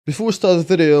Before we start the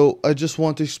video, I just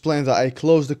want to explain that I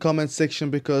closed the comment section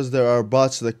because there are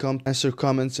bots that come answer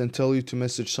comments and tell you to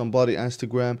message somebody on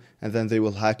Instagram and then they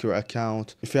will hack your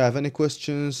account. If you have any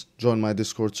questions, join my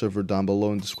Discord server down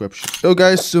below in the description. So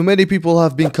guys, so many people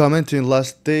have been commenting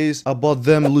last days about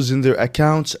them losing their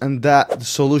accounts and that the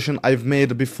solution I've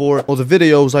made before or the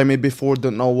videos I made before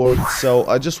did not work. So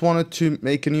I just wanted to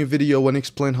make a new video and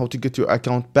explain how to get your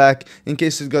account back in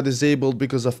case it got disabled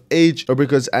because of age or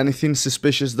because anything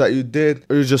suspicious that you did,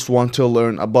 or you just want to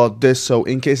learn about this, so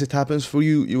in case it happens for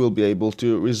you, you will be able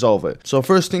to resolve it. So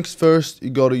first things first, you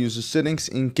go to user settings.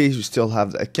 In case you still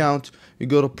have the account, you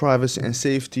go to privacy and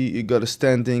safety, you go to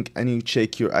standing, and you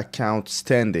check your account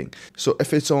standing. So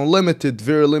if it's unlimited,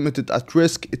 very limited at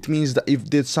risk, it means that you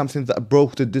did something that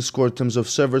broke the Discord terms of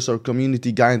service or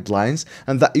community guidelines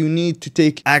and that you need to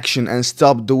take action and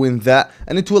stop doing that,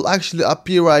 and it will actually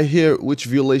appear right here which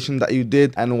violation that you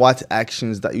did and what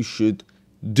actions that you should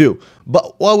do.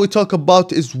 But what we talk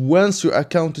about is once your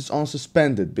account is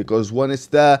unsuspended, because when it's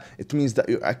there, it means that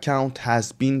your account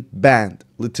has been banned,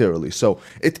 literally. So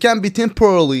it can be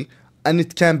temporarily and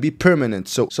it can be permanent.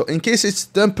 So in case it's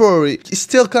temporary, you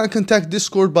still can contact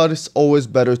Discord, but it's always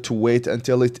better to wait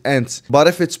until it ends. But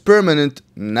if it's permanent,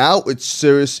 now it's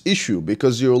serious issue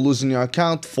because you're losing your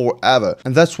account forever,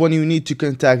 and that's when you need to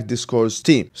contact Discord's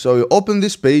team. So you open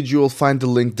this page, you will find the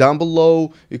link down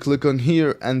below, you click on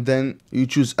here and then you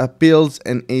choose appeals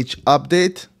and H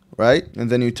update, right?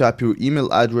 And then you type your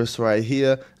email address right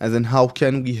here, and then how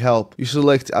can we help? You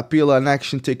select appeal an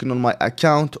action taken on my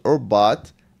account or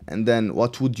bot, and then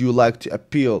what would you like to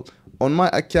appeal on my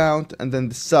account, and then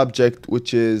the subject,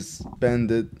 which is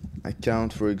suspended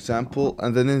account, for example,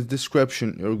 and then in the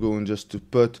description you're going just to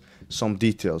put some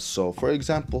details. So for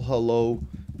example, hello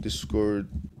Discord,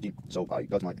 so I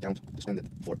got my account suspended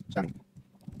for spamming,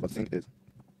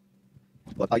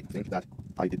 but I think that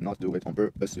I did not do it on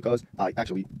purpose because I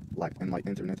actually lagged and my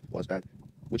internet was bad,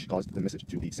 which caused the message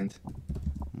to be sent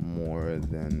more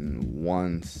than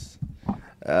once.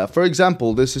 For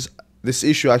example, this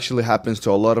issue actually happens to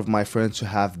a lot of my friends who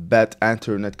have bad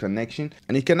internet connection,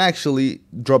 and you can actually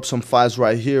drop some files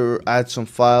right here, add some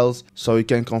files, so you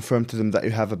can confirm to them that you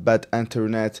have a bad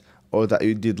internet or that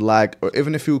you did lag, or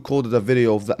even if you recorded a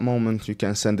video of that moment, you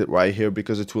can send it right here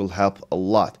because it will help a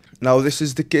lot. Now this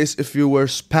is the case if you were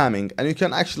spamming, and you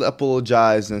can actually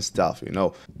apologize and stuff, you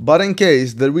know. But in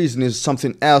case the reason is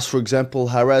something else, for example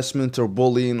harassment or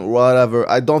bullying or whatever,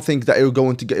 I don't think that you're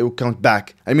going to get your account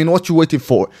back. I mean, what you waiting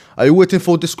for? Are you waiting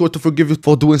for Discord to forgive you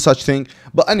for doing such thing?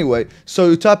 But anyway, so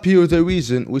you type here the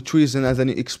reason, which reason, and then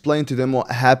you explain to them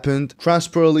what happened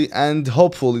transparently, and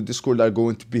hopefully Discord are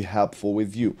going to be helpful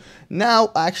with you.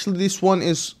 Now actually this one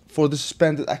is for the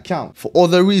suspended account for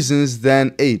other reasons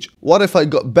than age. What if I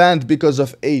got banned because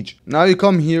of age? Now you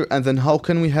come here and then how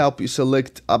can we help? You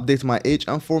select update my age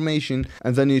information,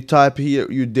 and then you type here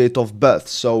your date of birth,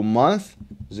 so month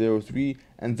 03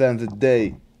 and then the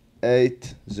day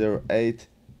 8/08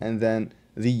 and then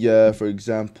the year, for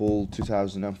example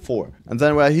 2004, and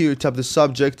then right here you type the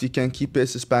subject. You can keep a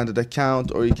suspended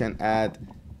account or you can add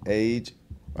age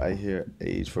right here,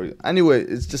 age for anyway,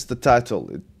 it's just the title,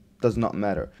 it does not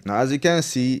matter. Now as you can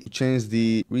see, change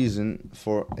the reason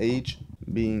for age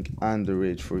being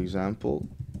underage, for example.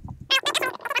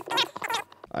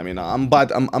 I mean,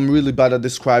 I'm really bad at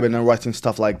describing and writing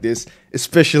stuff like this,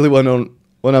 especially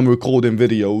when I'm recording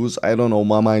videos. I don't know,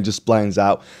 my mind just blanks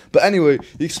out. But anyway,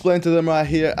 you explain to them right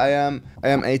here, I am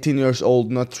 18 years old,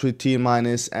 not 13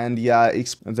 minus, and yeah,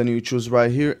 and then you choose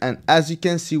right here. And as you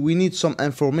can see, we need some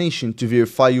information to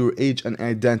verify your age and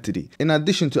identity. In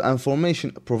addition to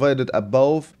information provided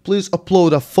above, please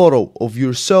upload a photo of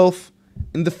yourself.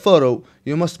 In the photo,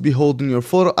 you must be holding your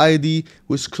photo ID,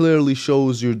 which clearly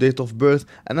shows your date of birth,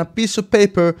 and a piece of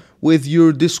paper with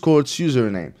your Discord's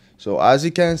username. So as you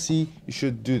can see, you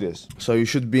should do this. So you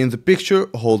should be in the picture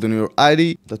holding your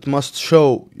ID that must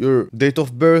show your date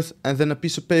of birth, and then a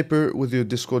piece of paper with your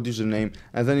Discord username,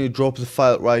 and then you drop the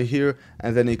file right here,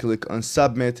 and then you click on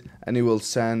submit, and you will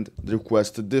send the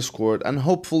request to Discord, and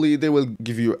hopefully they will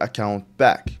give you your account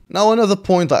back. Now another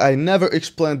point that I never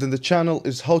explained in the channel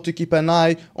is how to keep an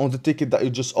eye on the ticket that you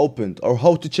just opened, or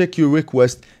how to check your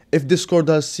request. If Discord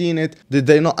has seen it, did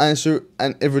they not answer,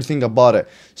 and everything about it.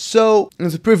 So in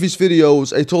the previous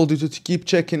videos I told you to keep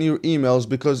checking your emails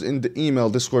because in the email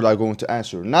Discord are going to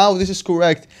answer. Now this is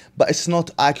correct, but it's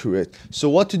not accurate. So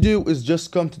what to do is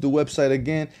just come to the website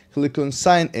again, click on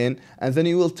sign in, and then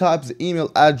you will type the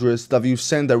email address that you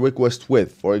send a request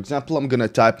with. For example, I'm gonna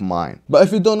type mine. But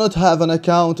if you do not have an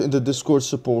account in the Discord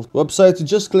support website, you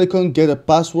just click on get a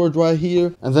password right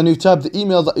here, and then you type the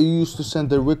email that you used to send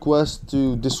the request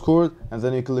to Discord, and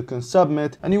then you click on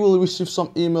submit, and you will receive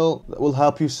some email that will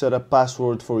help you set a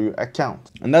password for your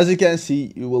account. And as you can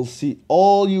see, you will see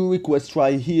all your requests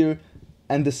right here,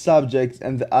 and the subject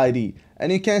and the ID,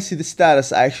 and you can see the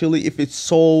status actually, if it's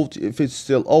solved, if it's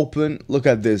still open. Look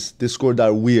at this, Discord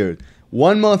are weird.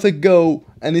 1 month ago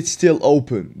and it's still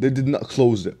open, they did not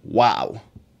close it. Wow,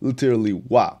 literally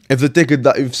wow. If the ticket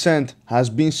that you've sent has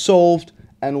been solved,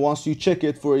 and once you check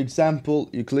it, for example,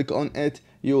 you click on it,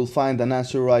 you will find an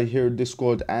answer right here,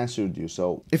 Discord answered you.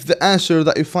 So if the answer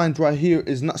that you find right here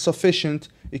is not sufficient,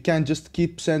 you can just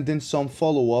keep sending some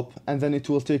follow-up, and then it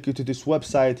will take you to this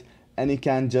website, and you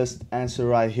can just answer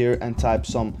right here and type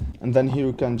some, and then here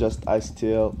you can just I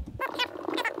still.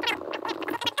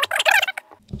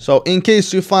 So in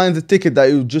case you find the ticket that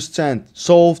you just sent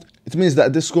solved, it means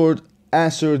that Discord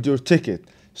answered your ticket.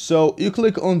 So you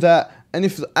click on that, and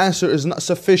if the answer is not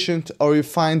sufficient or you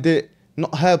find it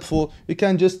not helpful, you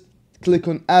can just click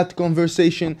on add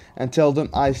conversation and tell them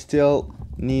I still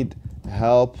need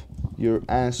help, your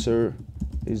answer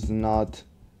is not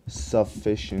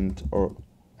sufficient or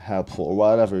helpful, or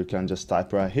whatever. You can just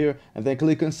type right here and then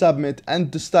click on submit,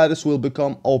 and the status will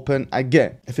become open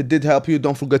again. If it did help you,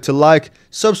 don't forget to like,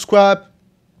 subscribe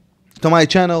to my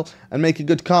channel, and make a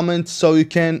good comment so you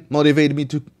can motivate me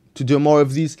to do more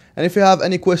of these. And if you have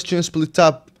any questions, please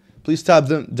type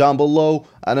them down below,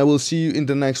 and I will see you in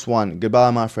the next one. Goodbye,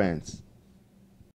 my friends.